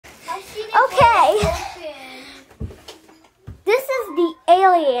Okay. This is the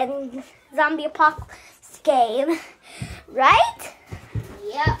Alien Zombie Apocalypse game, right?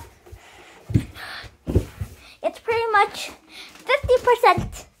 Yep. It's pretty much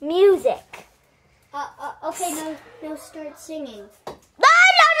 50% music. Okay, now start singing. La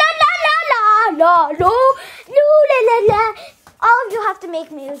la la la la la la la la la. All of you have to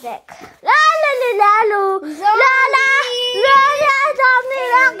make music. La la la la la la la la la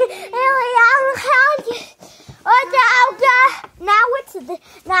zombie alien.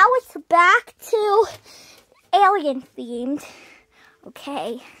 Now it's back to alien themed.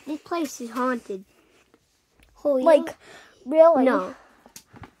 Okay. This place is haunted. Like, really? No.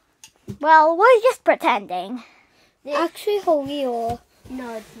 Well, we're just pretending. Actually, Julio.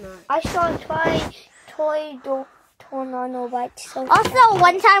 No, it's not. I saw toy tornado bites. Also,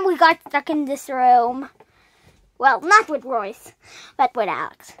 one time we got stuck in this room. Well, not with Royce, but with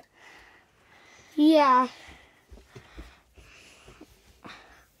Alex. Yeah.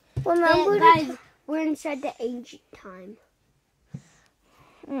 Remember, guys, we're inside the ancient time.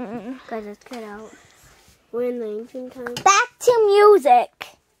 Guys, let's get out. We're in the ancient time. Back to music.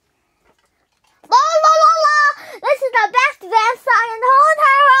 La la la la. This is the best van song in the whole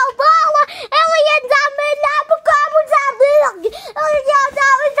entire world. La la. Alien zombie,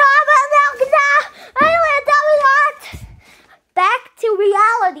 alien zombie. Back to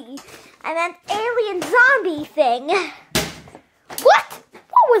reality. And then alien zombie thing. What?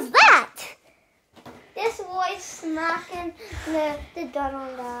 What was that? This voice smacking the gun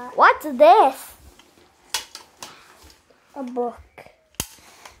on that. What's this? A book.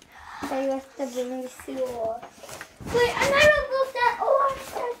 So you have to bring the sewer. Wait, another book that I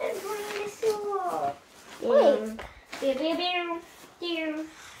started bringing the sewer. Wait.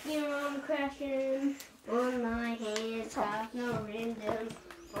 I'm crashing on my hands. Got no random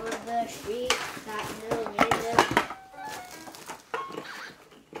on the street. Got no random.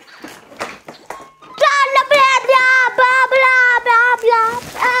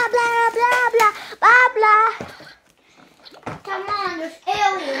 Come on, there's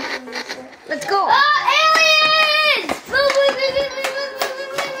aliens in this one. Let's go. Aliens!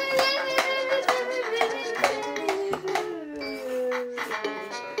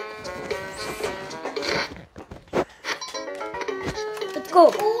 Let's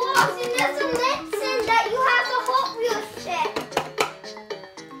go. Whoa, so there's a medicine that you have to hope you're sick.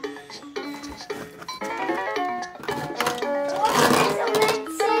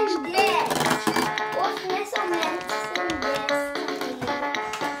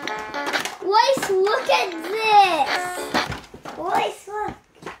 Look at this! Boys, look!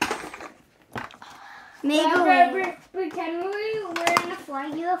 Maybe pretend we're in a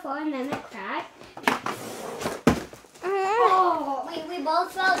flying UFO and then it crashed. Oh, we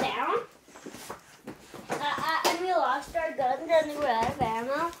both fell down. And we lost our guns and we were out of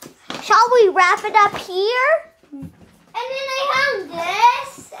ammo. Shall we wrap it up here? And then I found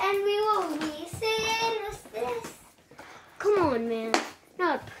this, and we were releasing. What's this? Come on, man.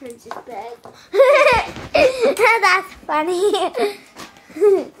 Not a princess bag. That's funny. Yeah,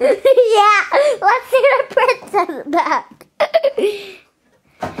 let's see the princess back.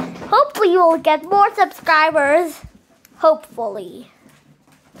 Hopefully you'll get more subscribers. Hopefully.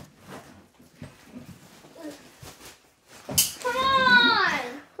 Come on.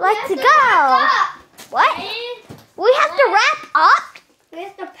 Let's go. What? We have to wrap up? We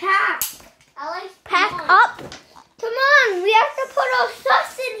have to pack. Pack up? Come on, we have to put our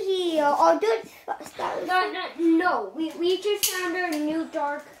stuff in here. Or no. We just found our new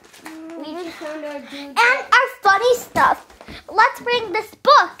dark. We just found our new and our funny stuff. Let's bring this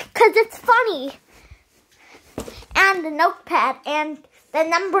book because it's funny. And the notepad and the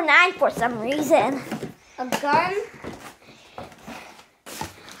number 9 for some reason. A gun.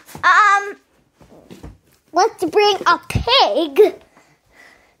 Let's bring a pig.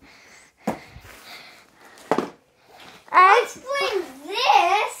 Let's bring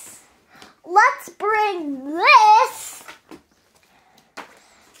this. Let's bring this.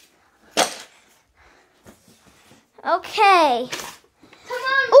 Okay. Come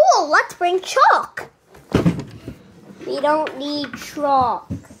on. Ooh, let's bring chalk. We don't need chalk.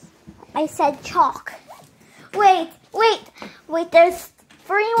 I said chalk. Wait. There's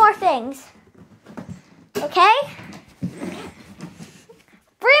 3 more things. Okay? 3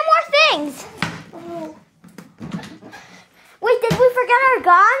 more things. Oh. Wait, did we forget our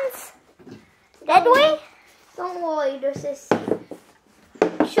guns? Did we? Don't worry, there's this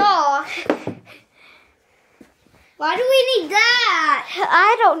chalk. Why do we need that?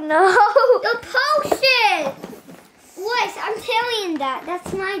 I don't know. The potion. What? I'm telling that.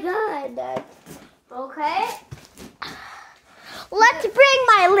 That's not good. Okay. Let's bring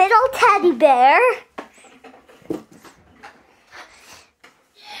my little teddy bear.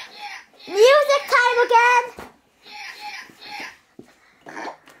 Music time again.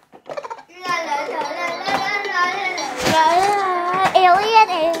 Alien.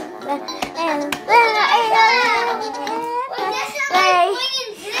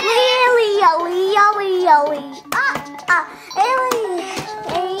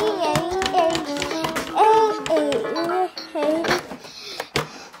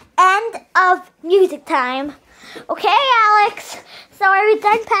 End of music time. Okay, Alex. So are we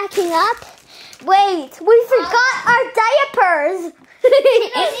done packing up? Wait, we forgot our diapers. Wait,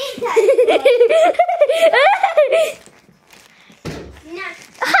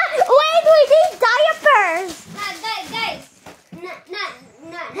 we need diapers.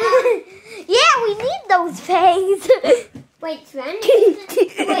 Guys. Yeah, we need those things. Wait, Sven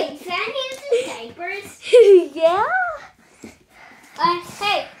uses diapers? Yeah.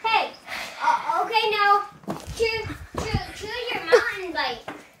 Hey. Okay, now choose your mountain bike.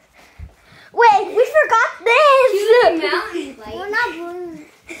 Wait, we forgot this. Choose your mountain bike. We're not blue.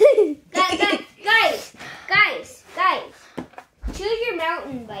 Guys. Choose your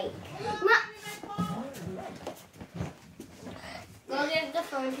mountain bike. Go give the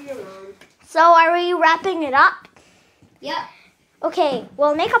phone to your mom. So are we wrapping it up? Yep. Okay,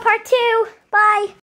 we'll make a part 2. Bye.